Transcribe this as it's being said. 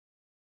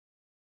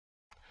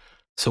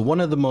So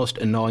one of the most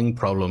annoying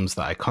problems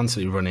that I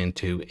constantly run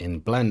into in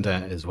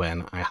Blender is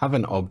when I have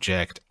an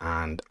object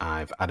and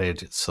I've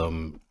added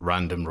some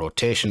random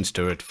rotations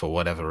to it for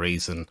whatever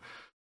reason.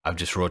 I've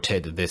just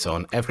rotated this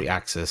on every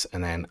axis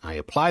and then I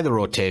apply the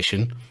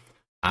rotation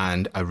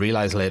and I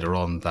realize later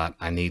on that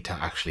I need to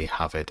actually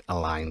have it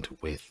aligned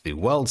with the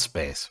world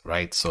space,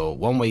 right? So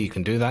one way you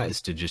can do that is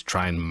to just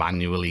try and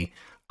manually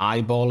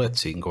eyeball it.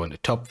 So you can go into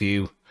top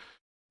view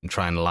and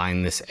try and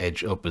line this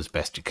edge up as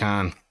best you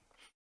can.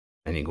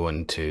 Then you go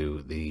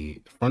into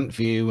the front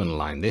view and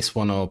line this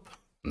one up,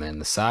 and then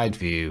the side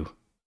view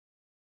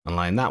and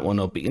line that one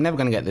up. But you're never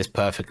going to get this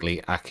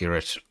perfectly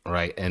accurate,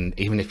 right? And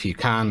even if you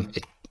can,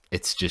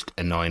 it's just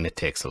annoying. It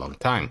takes a long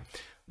time.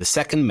 The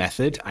second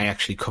method I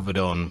actually covered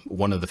on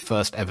one of the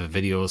first ever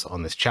videos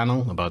on this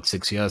channel about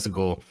 6 years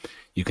ago.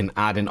 You can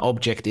add an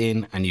object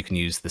in and you can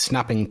use the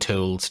snapping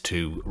tools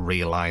to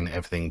realign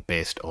everything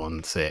based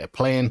on, say, a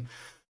plane.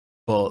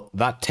 But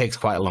that takes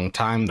quite a long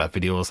time. That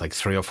video is like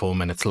 3 or 4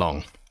 minutes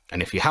long.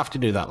 And if you have to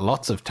do that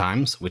lots of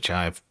times, which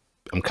I'm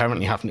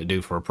currently having to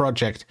do for a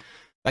project,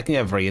 that can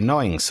get very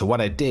annoying. So what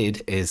I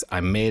did is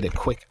I made a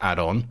quick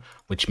add-on,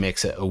 which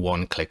makes it a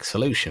one-click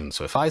solution.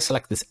 So if I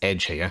select this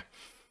edge here,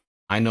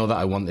 I know that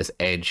I want this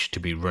edge to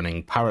be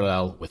running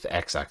parallel with the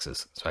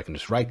x-axis. So I can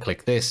just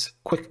right-click this,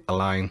 quick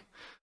align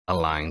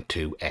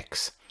to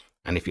x.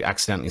 And if you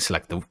accidentally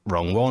select the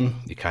wrong one,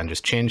 you can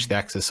just change the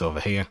axis over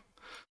here.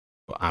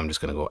 But I'm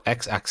just going to go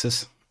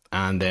x-axis.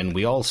 And then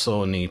we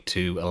also need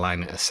to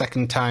align it a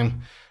second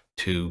time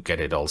to get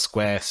it all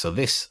square. So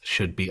this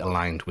should be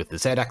aligned with the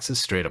z-axis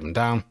straight up and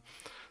down.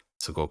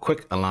 So go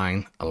quick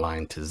align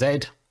to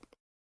z.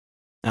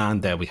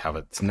 And there we have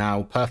it. It's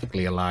now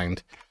perfectly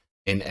aligned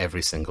in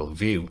every single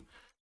view.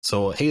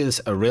 So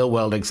here's a real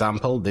world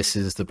example. This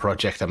is the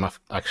project I'm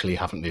actually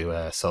having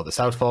to sort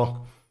this out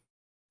for.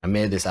 I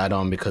made this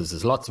add-on because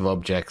there's lots of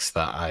objects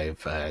that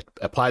I've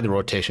applied the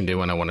rotation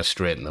to and I want to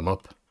straighten them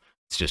up.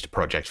 It's just a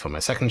project for my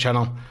second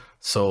channel.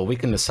 So we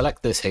can just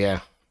select this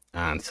here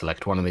and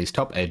select one of these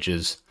top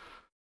edges,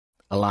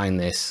 align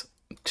this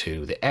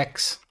to the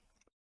X.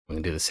 We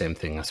can do the same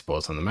thing, I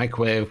suppose, on the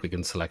microwave. We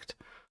can select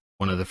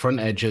one of the front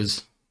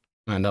edges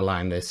and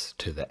align this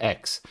to the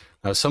X.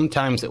 Now,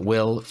 sometimes it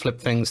will flip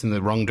things in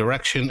the wrong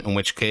direction, in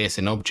which case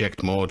in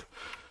object mode,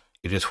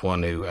 you just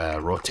want to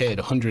rotate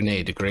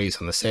 180 degrees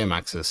on the same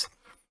axis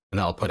and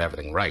that'll put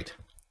everything right.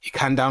 You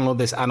can download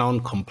this add-on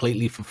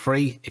completely for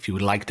free. If you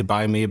would like to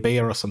buy me a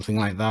beer or something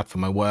like that for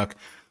my work,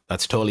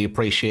 that's totally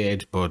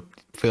appreciated, but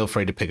feel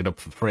free to pick it up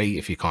for free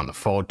if you can't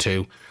afford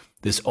to.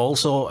 There's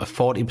also a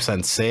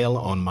 40% sale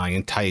on my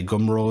entire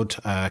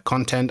Gumroad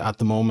content at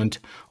the moment,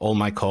 all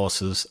my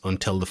courses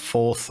until the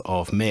 4th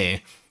of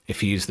May.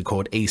 If you use the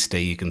code Easter,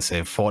 you can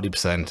save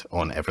 40%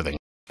 on everything.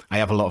 I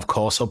have a lot of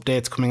course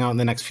updates coming out in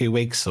the next few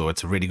weeks, so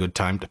it's a really good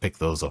time to pick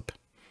those up.